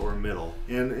passive or middle.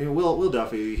 And Will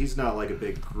Duffy, he's not like a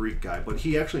big Greek guy, but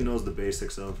he actually knows the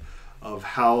basics of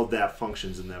how that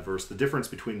functions in that verse, the difference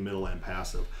between middle and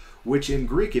passive, which in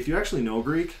Greek, if you actually know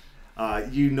Greek,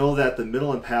 you know that the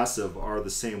middle and passive are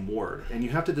the same word, and you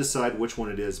have to decide which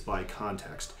one it is by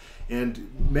context.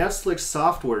 And Matt Slick's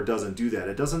software doesn't do that.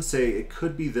 It doesn't say it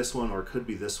could be this one or it could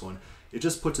be this one. It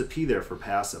just puts a P there for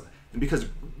passive. And because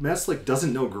Matt Slick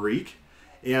doesn't know Greek,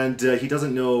 and he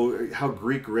doesn't know how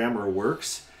Greek grammar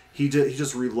works, he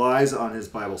just relies on his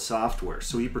Bible software.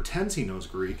 So he pretends he knows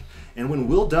Greek. And when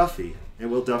Will Duffy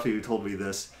who told me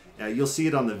this, you'll see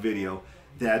it on the video,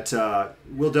 that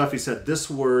Will Duffy said this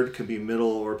word could be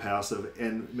middle or passive,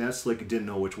 and Matt Slick didn't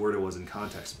know which word it was in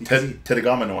context.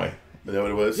 Tetragomenoi. Is that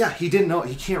what it was? Yeah, he didn't know.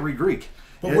 He can't read Greek.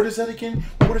 But what is that again?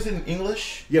 What is it in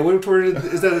English? Yeah, what word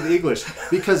is that in English?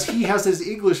 Because he has his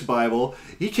English Bible,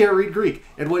 he can't read Greek.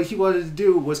 And what he wanted to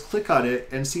do was click on it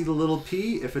and see the little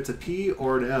P, if it's a P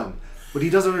or an M. But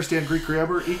he doesn't understand Greek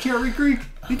grammar. He can't read Greek.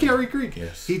 He can't read Greek.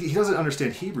 Yes. He doesn't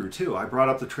understand Hebrew, too. I brought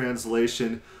up the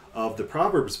translation of the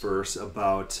Proverbs verse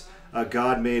about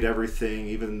God made everything,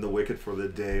 even the wicked, for the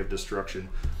day of destruction,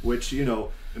 which, you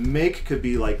know, make could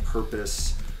be like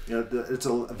purpose. You know, it's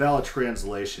a valid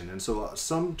translation. And so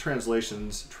some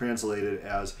translations translate it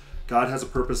as God has a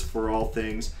purpose for all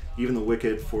things, even the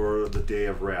wicked for the day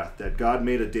of wrath. That God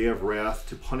made a day of wrath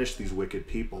to punish these wicked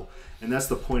people. And that's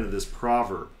the point of this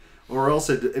proverb. Or else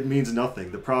it means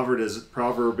nothing. The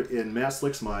proverb in Matt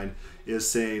Slick's mind is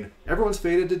saying, everyone's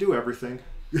fated to do everything.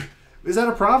 Is that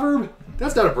a proverb?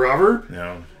 That's not a proverb.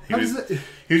 No. He was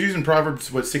using Proverbs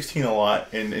 16 a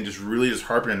lot and just really just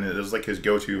harping on it. It was like his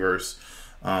go-to verse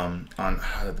on, I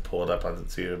had to pull it up, I didn't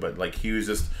see it, but like he was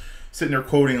just sitting there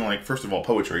quoting, like, first of all,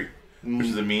 poetry, which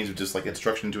is a means of just like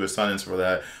instruction to his son and for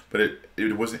that, but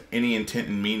it wasn't any intent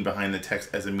and mean behind the text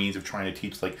as a means of trying to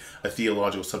teach like a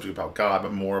theological subject about God,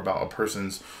 but more about a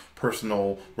person's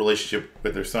personal relationship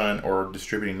with their son or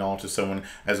distributing knowledge to someone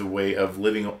as a way of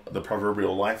living the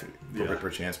proverbial life,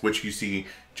 perchance, which you see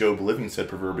Job living said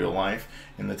proverbial life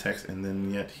in the text, and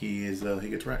then yet he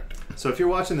gets wrecked. So if you're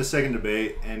watching the second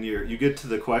debate and you get to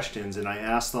the questions and I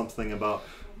ask something about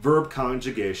verb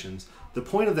conjugations, the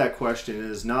point of that question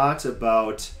is not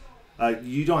about,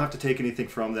 you don't have to take anything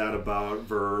from that about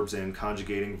verbs and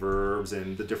conjugating verbs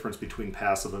and the difference between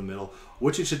passive and middle.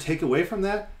 What you should take away from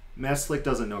that, Matt Slick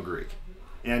doesn't know Greek.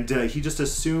 And he just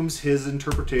assumes his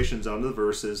interpretations on the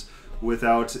verses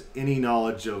without any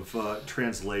knowledge of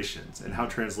translations and how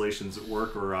translations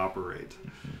work or operate.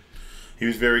 He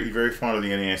was very fond of the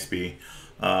NASB.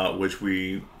 Which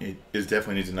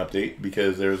definitely needs an update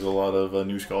because there's a lot of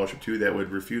new scholarship too that would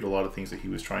refute a lot of things that he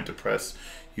was trying to press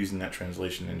using that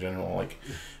translation in general. Like,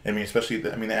 I mean, especially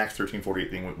the Acts 13:48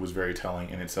 thing was very telling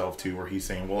in itself too, where he's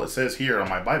saying, well, it says here on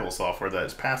my Bible software that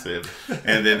it's passive,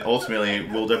 and then ultimately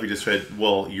Will Duffy just said,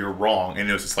 well, you're wrong, and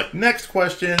it was just like, next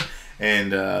question.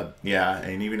 And yeah,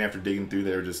 and even after digging through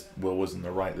there, just Will was in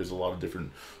the right. There's a lot of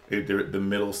different, the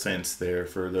middle sense there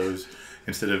for those,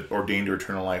 instead of ordained to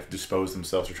eternal life, dispose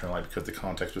themselves to eternal life, because the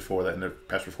context before that and the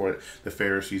past before it, the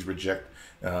Pharisees reject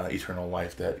eternal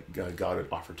life that God had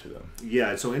offered to them.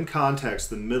 Yeah, so in context,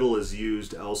 the middle is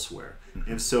used elsewhere.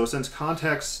 Mm-hmm. And so since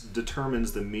context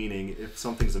determines the meaning, if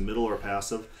something's a middle or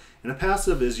passive, and a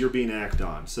passive is you're being acted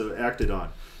on.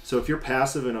 So if you're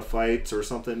passive in a fight or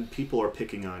something, people are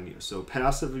picking on you. So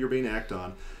passive, you're being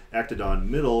acted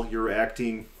on. Middle, you're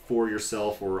acting for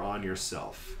yourself or on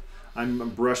yourself. I'm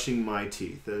brushing my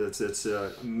teeth. It's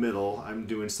middle. I'm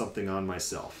doing something on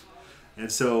myself. And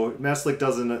so Matt Slick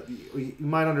doesn't, you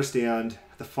might understand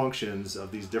the functions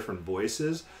of these different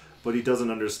voices, but he doesn't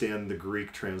understand the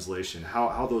Greek translation,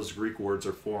 how those Greek words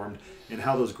are formed, and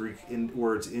how those Greek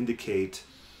words indicate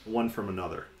one from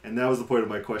another. And that was the point of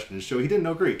my question, to show he didn't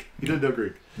know Greek. He didn't know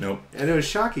Greek. Nope. And it was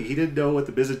shocking. He didn't know what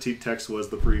the Byzantine text was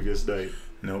the previous night.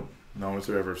 Nope. Not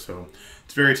whatsoever. So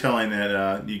it's very telling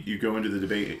that you go into the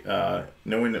debate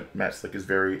knowing that Matt Slick is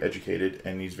very educated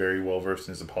and he's very well versed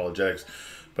in his apologetics,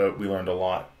 but we learned a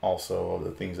lot also of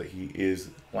the things that he is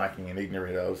lacking and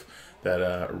ignorant of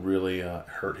that really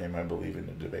hurt him, I believe, in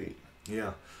the debate.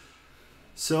 Yeah.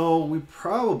 So we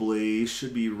probably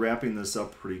should be wrapping this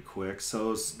up pretty quick.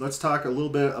 So let's talk a little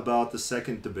bit about the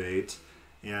second debate.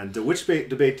 And which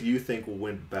debate do you think will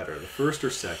win better, the first or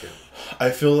second?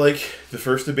 I feel like the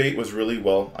first debate was really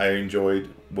well. I enjoyed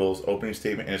Will's opening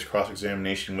statement, and his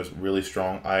cross-examination was really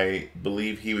strong. I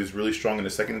believe he was really strong in the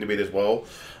second debate as well.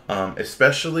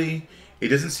 Especially, it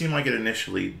doesn't seem like it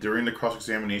initially, during the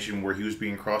cross-examination where he was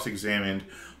being cross-examined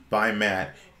by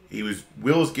Matt,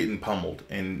 Will was getting pummeled,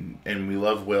 and we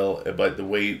love Will, but the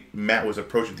way Matt was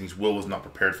approaching things, Will was not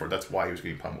prepared for it. That's why he was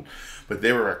getting pummeled. But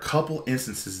there were a couple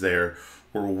instances there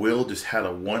where Will just had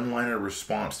a one-liner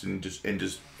response, and just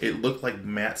it looked like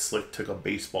Matt Slick took a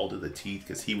baseball to the teeth,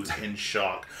 because he was in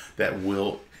shock that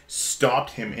Will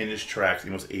stopped him in his tracks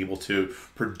and was able to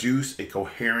produce a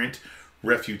coherent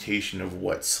refutation of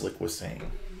what Slick was saying.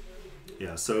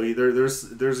 Yeah, so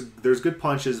there's good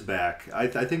punches back. I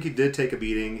think he did take a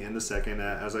beating in the second.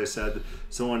 As I said,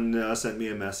 someone sent me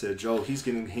a message. Oh, he's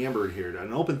getting hammered here.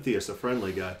 An open theist, a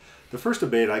friendly guy. The first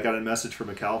debate, I got a message from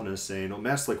a Calvinist saying, "Oh,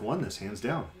 Matt Slick won this hands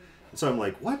down." And so I'm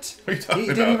like, "What?" What are you talking He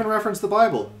about? didn't even reference the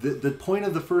Bible. The point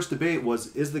of the first debate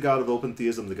was, is the God of open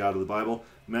theism the God of the Bible?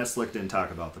 Matt Slick didn't talk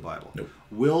about the Bible. Nope.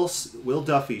 Will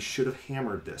Duffy should have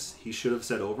hammered this. He should have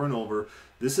said over and over,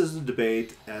 this is a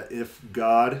debate if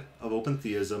God of open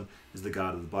theism is the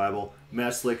God of the Bible.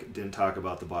 Matt Slick didn't talk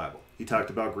about the Bible. He talked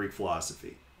about Greek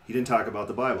philosophy. He didn't talk about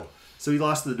the Bible. So he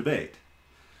lost the debate.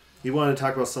 He wanted to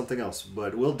talk about something else.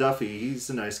 But Will Duffy, he's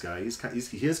a nice guy.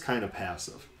 He is kind of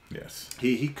passive. Yes.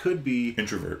 He could be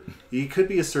Introvert. He could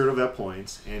be assertive at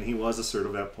points, and he was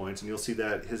assertive at points, and you'll see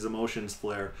that his emotions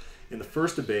flare. In the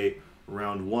first debate,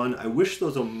 round one, I wish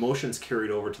those emotions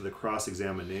carried over to the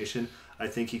cross-examination. I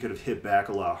think he could have hit back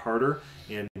a lot harder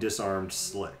and disarmed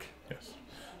Slick. Yes.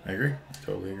 I agree.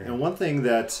 Totally agree. And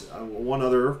one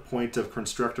other point of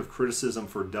constructive criticism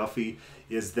for Duffy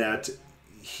is that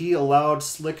he allowed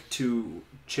Slick to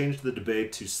change the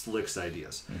debate to Slick's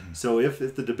ideas. Mm-hmm. So if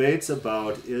the debate's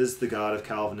about is the God of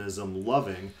Calvinism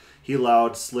loving, he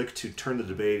allowed Slick to turn the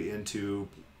debate into,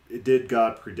 did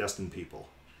God predestine people?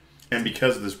 And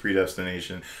because of this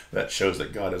predestination, that shows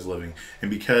that God is living. And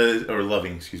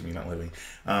not living.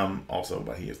 Also,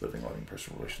 but he is living, loving,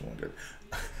 personal, relational, and good.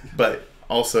 But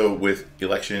also with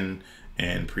election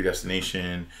and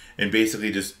predestination, and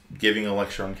basically just giving a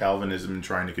lecture on Calvinism and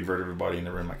trying to convert everybody in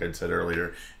the room, like I said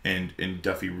earlier. And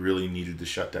Duffy really needed to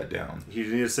shut that down. He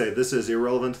needed to say, this is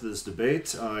irrelevant to this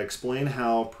debate. Explain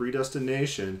how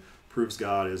predestination proves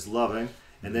God is loving.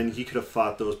 And then he could have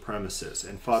fought those premises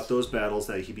and fought those battles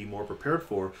that he'd be more prepared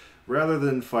for, rather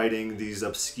than fighting these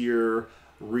obscure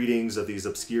readings of these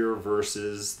obscure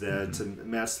verses that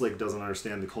Matt Slick doesn't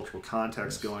understand the cultural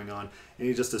context going on, and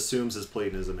he just assumes his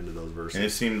Platonism into those verses. And it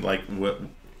seemed like,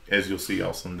 as you'll see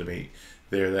also in the debate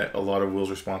there, that a lot of Will's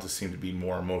responses seemed to be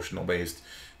more emotional based,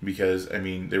 because, I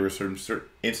mean, there were certain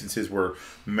instances where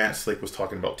Matt Slick was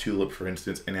talking about tulip, for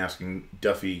instance, and asking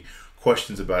Duffy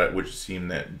questions about it, which seemed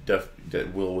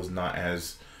that Will was not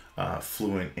as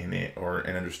fluent in it or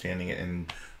in understanding it.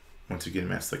 And once again,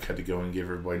 Matt Slick had to go and give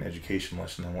everybody an education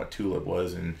lesson on what tulip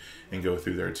was and go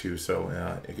through there too. So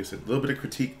I guess a little bit of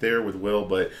critique there with Will,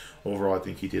 but overall I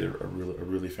think he did a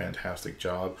really fantastic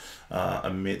job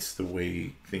amidst the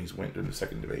way things went during the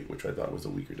second debate, which I thought was a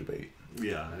weaker debate.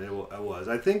 Yeah, it was.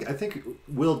 I think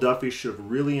Will Duffy should have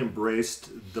really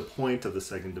embraced the point of the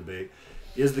second debate.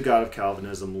 Is the God of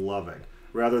Calvinism loving?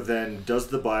 rather than does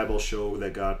the Bible show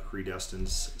that God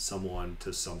predestines someone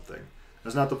to something.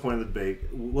 That's not the point of the debate.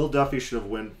 Will Duffy should have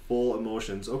went full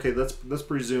emotions. Okay, let's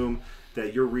presume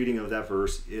that your reading of that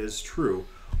verse is true.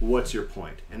 What's your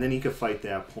point? And then he could fight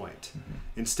that point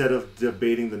instead of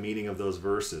debating the meaning of those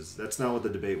verses. That's not what the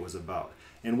debate was about.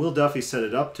 And Will Duffy set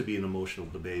it up to be an emotional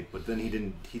debate, but then he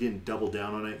didn't double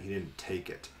down on it. He didn't take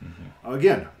it.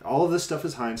 Again, all of this stuff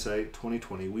is hindsight,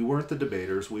 2020. We weren't the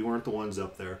debaters. We weren't the ones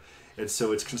up there. And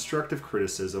so it's constructive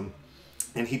criticism.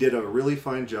 And he did a really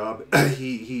fine job.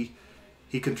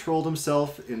 He controlled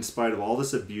himself in spite of all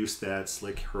this abuse that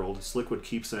Slick hurled. Slick would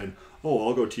keep saying, "Oh,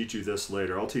 I'll go teach you this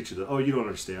later. I'll teach you that. Oh, you don't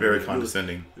understand." Very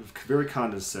condescending. Very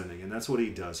condescending, and that's what he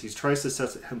does. He tries to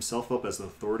set himself up as an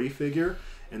authority figure,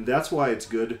 and that's why it's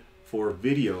good for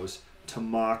videos to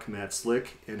mock Matt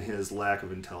Slick and his lack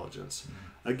of intelligence.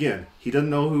 Again, he doesn't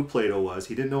know who Plato was.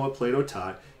 He didn't know what Plato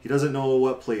taught. He doesn't know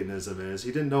what Platonism is.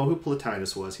 He didn't know who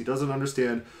Plotinus was. He doesn't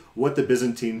understand what the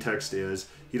Byzantine text is.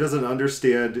 He doesn't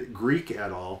understand Greek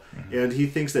at all. And he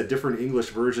thinks that different English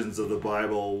versions of the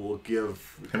Bible will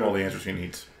give him all the answers he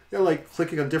needs. Yeah, like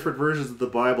clicking on different versions of the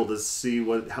Bible to see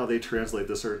how they translate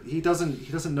this. Or he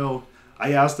doesn't know.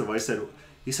 I asked him.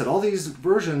 He said all these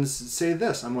versions say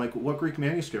this. I'm like, what Greek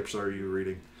manuscripts are you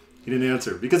reading? He didn't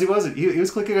answer because he wasn't. He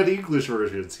was clicking on English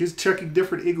versions. He was checking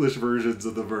different English versions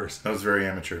of the verse. That was very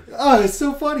amateur. Oh, it's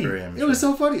so funny. Very amateur. It was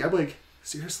so funny. I'm like,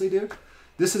 seriously, dude?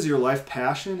 This is your life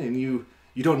passion, and you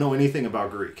don't know anything about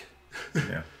Greek.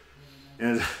 Yeah.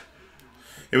 And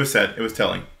it was sad. It was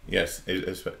telling. Yes.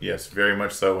 Yes, very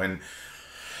much so. And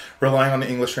relying on the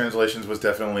English translations was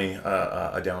definitely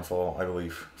a downfall, I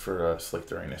believe, for Slick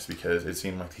during this, because it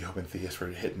seemed like the open theists were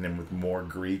hitting him with more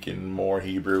Greek and more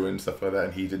Hebrew and stuff like that,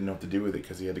 and he didn't know what to do with it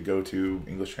because he had to go to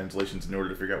English translations in order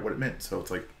to figure out what it meant. So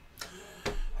it's like,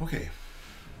 okay,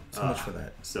 so much for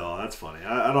that. So that's funny.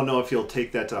 I don't know if he'll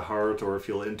take that to heart or if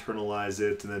he'll internalize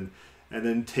it and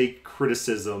then take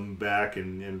criticism back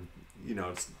and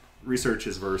research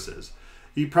his verses.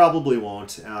 He probably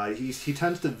won't. He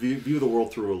tends to view the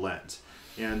world through a lens.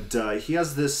 And he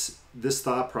has this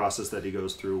thought process that he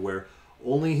goes through where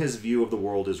only his view of the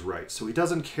world is right. So he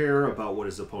doesn't care about what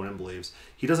his opponent believes.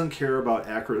 He doesn't care about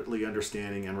accurately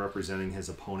understanding and representing his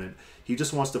opponent. He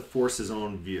just wants to force his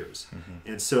own views.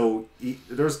 And so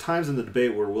there's times in the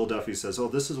debate where Will Duffy says, "Oh,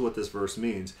 this is what this verse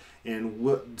means."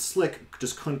 And Slick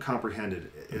just couldn't comprehend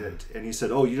it. And he said,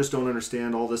 "Oh, you just don't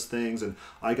understand all these things, and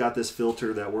I got this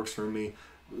filter that works for me."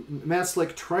 Matt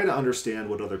Slick, try to understand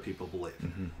what other people believe.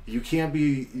 You can't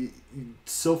be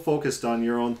so focused on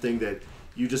your own thing that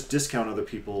you just discount other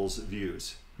people's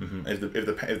views.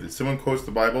 If someone quotes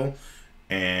the Bible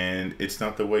and it's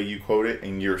not the way you quote it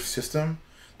in your system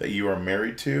that you are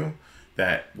married to,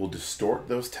 that will distort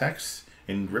those texts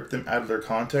and rip them out of their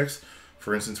context.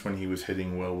 For instance, when he was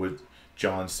hitting Will with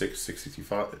John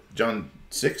 6:65, John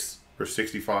 6 verse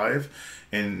 65,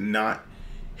 and not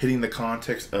hitting the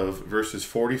context of verses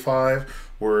 45,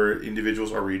 where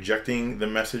individuals are rejecting the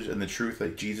message and the truth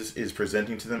that Jesus is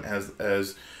presenting to them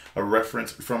as a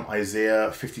reference from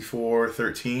Isaiah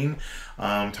 54:13,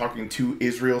 talking to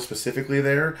Israel specifically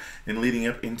there, and leading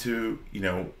up into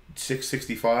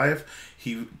 665.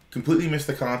 He completely missed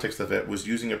the context of it, was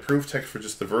using a proof text for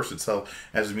just the verse itself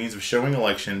as a means of showing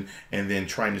election, and then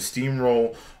trying to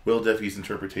steamroll Will Duffy's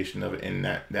interpretation of it, and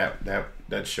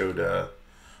that showed a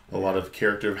lot of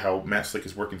character of how Matt Slick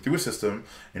is working through a system,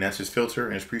 and that's his filter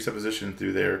and his presupposition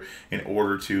through there in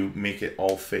order to make it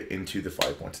all fit into the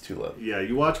 5.2 level. Yeah,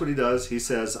 you watch what he does. He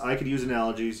says, "I could use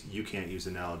analogies. You can't use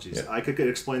analogies. Yeah. I could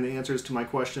explain the answers to my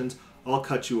questions. I'll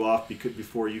cut you off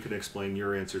before you can explain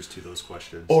your answers to those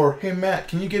questions." Or, "Hey, Matt,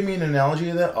 can you give me an analogy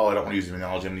of that?" "Oh, I don't want to use an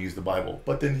analogy. I'm going to use the Bible."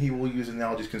 But then he will use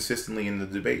analogies consistently in the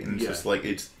debate, and it's just like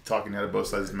it's talking out of both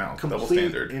sides of his mouth. Double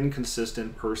standard.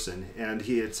 Inconsistent person, and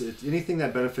it's anything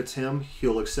that benefits him,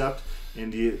 he'll accept,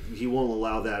 and he won't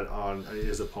allow that on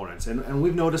his opponents. And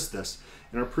we've noticed this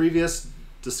in our previous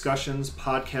discussions,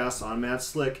 podcasts on Matt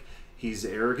Slick. He's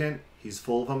arrogant. He's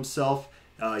full of himself.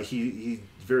 He's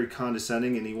very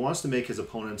condescending, and he wants to make his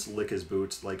opponents lick his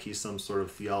boots like he's some sort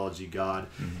of theology god.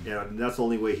 And that's the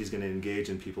only way he's going to engage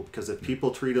in people, because if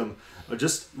people treat him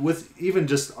just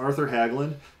Arthur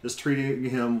Hagelin, just treating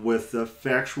him with the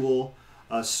factual,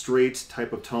 straight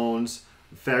type of tones,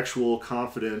 factual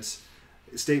confidence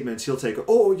statements, he'll take,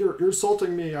 "Oh, you're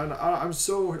insulting me, and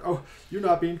you're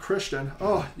not being Christian.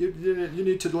 Oh, you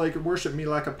need to worship me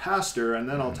like a pastor, and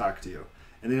then I'll talk to you."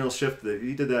 And then he'll shift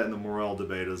he did that in the Morel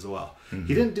debate as well.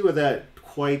 He didn't do that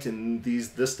quite in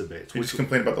this debate. He just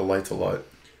complained about the lights a lot.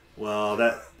 Well,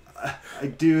 that I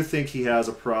do think he has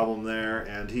a problem there,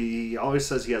 and he always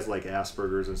says he has like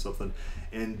Asperger's and something,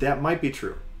 and that might be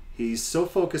true. He's so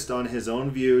focused on his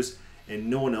own views and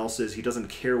no one else's. He doesn't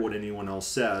care what anyone else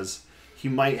says. He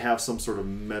might have some sort of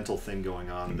mental thing going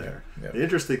on there. Yep. The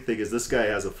interesting thing is this guy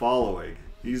has a following.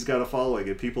 He's got a following,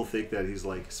 and people think that he's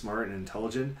like smart and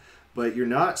intelligent. But you're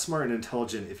not smart and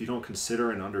intelligent if you don't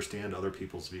consider and understand other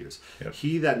people's views. Yep.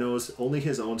 He that knows only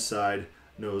his own side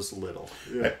knows little.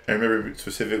 Yeah. I remember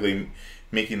specifically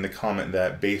making the comment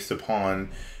that based upon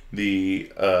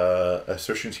the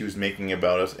assertions he was making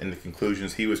about us and the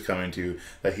conclusions he was coming to,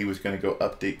 that he was going to go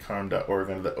update karm.org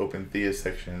under the open theist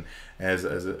section I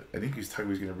think he was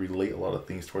going to relate a lot of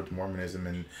things towards Mormonism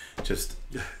and just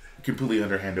completely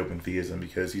underhand open theism,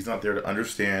 because he's not there to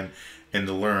understand and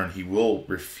to learn. He will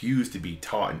refuse to be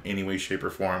taught in any way, shape, or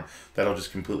form. That'll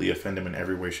just completely offend him in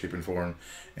every way, shape, and form.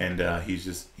 And he's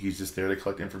just there to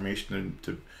collect information and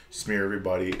to smear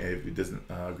everybody if he doesn't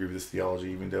agree with his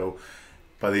theology, even though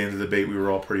by the end of the debate we were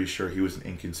all pretty sure he was an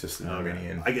inconsistent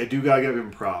Arminian. I do gotta give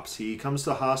him props. He comes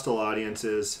to hostile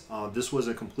audiences. This was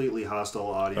a completely hostile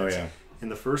audience. Oh, yeah. In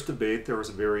the first debate, there was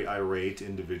a very irate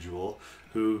individual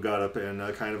who got up and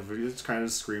kind of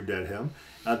screamed at him.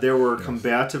 There were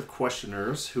combative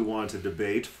questioners who wanted to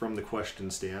debate from the question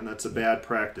stand. That's a bad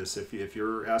practice. If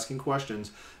you're asking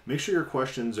questions, make sure your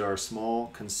questions are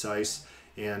small, concise,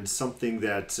 and something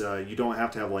that you don't have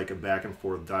to have like a back and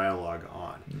forth dialogue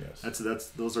on.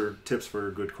 Yes. Those are tips for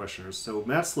good questioners. So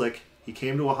Matt Slick, he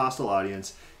came to a hostile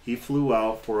audience. He flew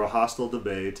out for a hostile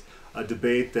debate, a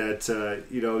debate that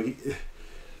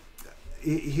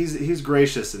he's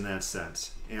gracious in that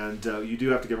sense, and you do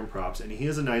have to give him props. And he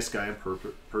is a nice guy in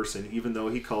person, even though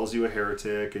he calls you a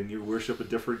heretic and you worship a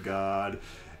different god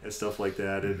and stuff like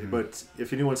that. Mm-hmm. But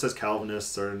if anyone says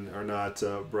Calvinists are not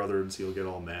brothers, he'll get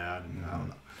all mad. And I don't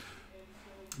know.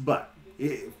 But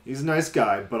he's a nice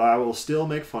guy, but I will still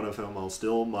make fun of him. I'll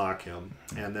still mock him,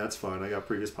 and that's fine. I got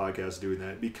previous podcasts doing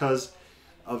that because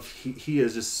he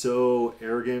is just so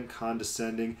arrogant,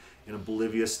 condescending, and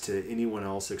oblivious to anyone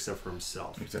else except for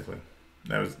himself. Exactly.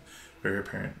 That was very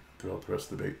apparent throughout the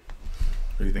rest of the debate.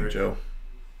 What do you think, Joe?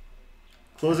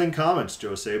 Closing comments,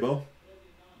 Joe Sabo.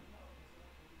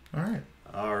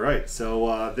 All right.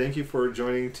 So thank you for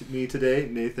joining me today,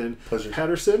 Nathan Pleasure.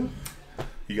 Patterson.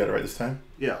 You got it right this time?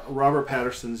 Yeah, Robert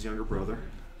Patterson's younger brother.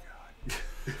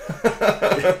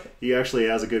 He actually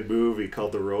has a good movie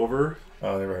called The Rover.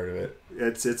 Oh, never heard of it.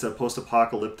 It's a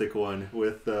post-apocalyptic one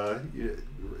with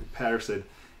Patterson.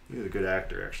 He's a good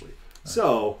actor, actually.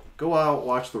 So go out,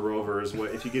 watch The Rover.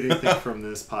 If you get anything from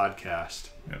this podcast.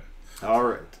 Yeah. All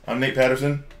right. I'm Nate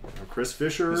Patterson. I'm Chris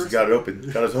Fisher. This is God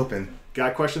is Open.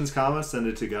 Got questions, comments? Send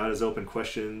it to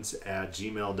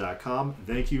godisopenquestions@gmail.com.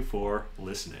 Thank you for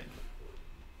listening.